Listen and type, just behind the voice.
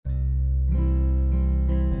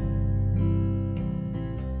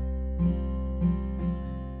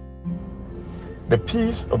The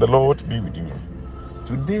peace of the Lord be with you.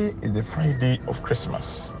 Today is the Friday of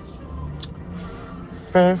Christmas.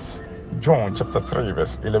 1 John chapter 3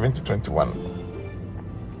 verse 11 to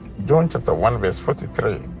 21. John chapter 1 verse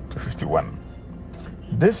 43 to 51.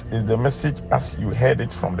 This is the message as you heard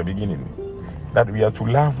it from the beginning, that we are to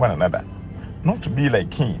love one another, not to be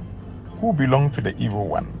like Cain, who belonged to the evil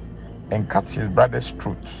one, and cut his brother's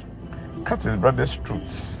throat. Cut his brother's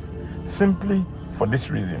throats simply for this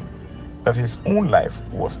reason, that his own life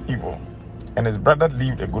was evil, and his brother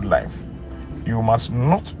lived a good life. You must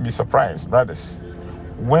not be surprised, brothers,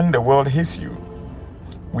 when the world hates you.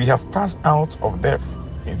 We have passed out of death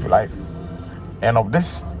into life, and of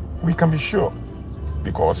this we can be sure,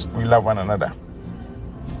 because we love one another.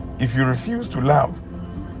 If you refuse to love,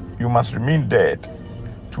 you must remain dead.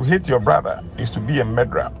 To hate your brother is to be a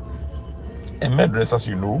murderer. And murderers, as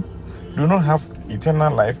you know, do not have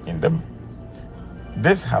eternal life in them.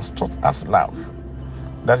 This has taught us love,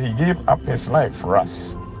 that he gave up his life for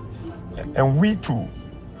us. And we too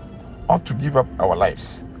ought to give up our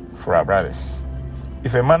lives for our brothers.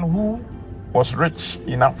 If a man who was rich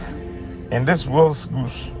enough in this world's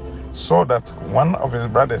goods saw that one of his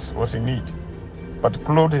brothers was in need, but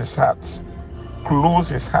closed his heart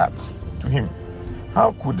to him,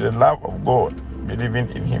 how could the love of God be living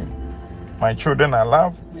in him? My children, our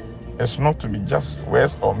love is not to be just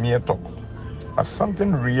words or mere talk, but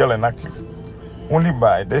something real and active. Only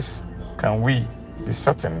by this can we be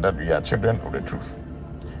certain that we are children of the truth.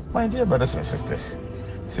 My dear brothers and sisters,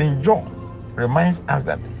 St. John reminds us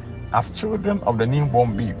that as children of the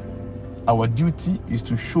newborn babe, our duty is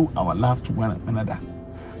to show our love to one another.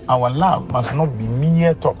 Our love must not be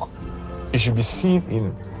mere talk. It should be seen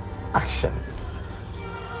in action.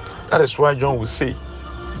 That is why John will say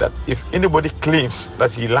that if anybody claims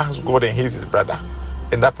that he loves God and hates his brother,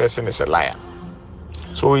 then that person is a liar.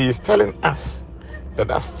 So he is telling us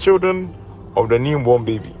that as children of the newborn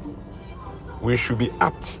baby, we should be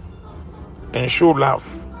apt and show love.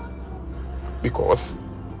 Because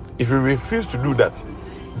if we refuse to do that,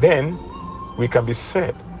 then we can be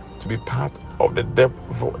said to be part of the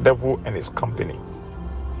devil and his company.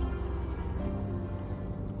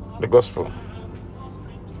 The gospel.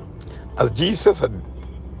 As Jesus had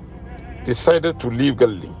decided to leave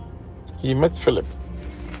Galilee, he met Philip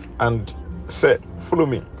and said, "Follow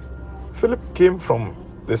me." Philip came from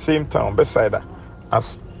the same town, Bethsaida,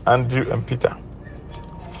 as Andrew and Peter.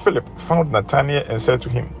 Philip found Nathanael and said to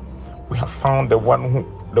him, "We have found the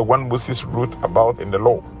one Moses wrote about in the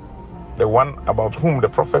law, the one about whom the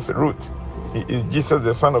prophets wrote. He is Jesus,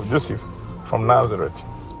 the son of Joseph, from Nazareth."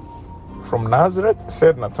 "From Nazareth,"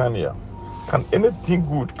 said Nathanael. "Can anything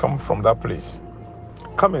good come from that place?"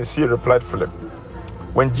 "Come and see," replied Philip.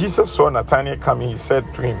 When Jesus saw Nathanael coming, he said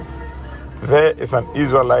to him, "There is an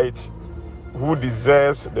Israelite who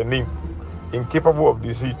deserves the name, incapable of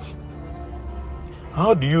deceit."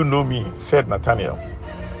 "How do you know me?" said Nathanael.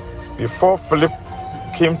 "Before Philip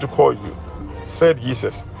came to call you," said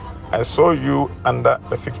Jesus, "I saw you under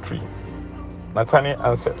the fig tree." Nathanael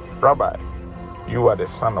answered, "Rabbi, you are the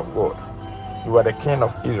Son of God. You are the King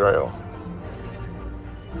of Israel."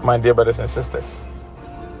 My dear brothers and sisters,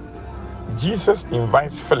 Jesus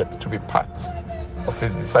invites Philip to be part of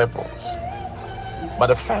his disciples. But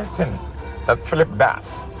the first thing that Philip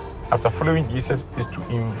does after following Jesus is to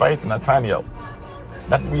invite Nathanael,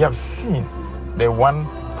 that we have seen the one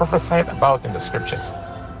prophesied about in the scriptures.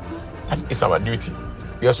 That is our duty.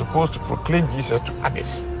 We are supposed to proclaim Jesus to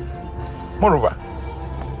others. Moreover,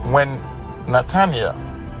 when Nathanael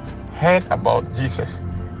heard about Jesus,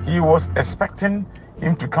 he was expecting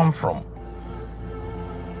him to come from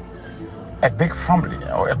a big family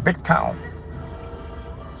or a big town.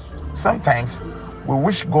 Sometimes we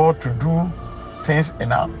wish God to do things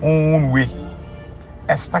in our own way,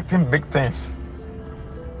 expecting big things,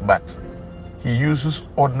 but he uses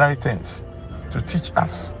ordinary things to teach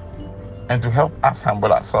us and to help us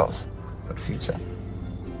humble ourselves for the future.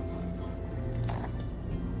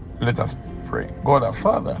 Let us pray. God our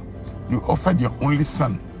Father, you offered your only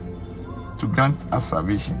Son to grant us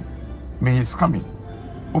salvation. May his coming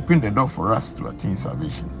open the door for us to attain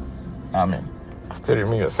salvation. Amen. I still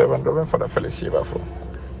remain your servant, Reverend Father Felix.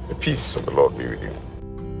 The peace of the Lord be with you.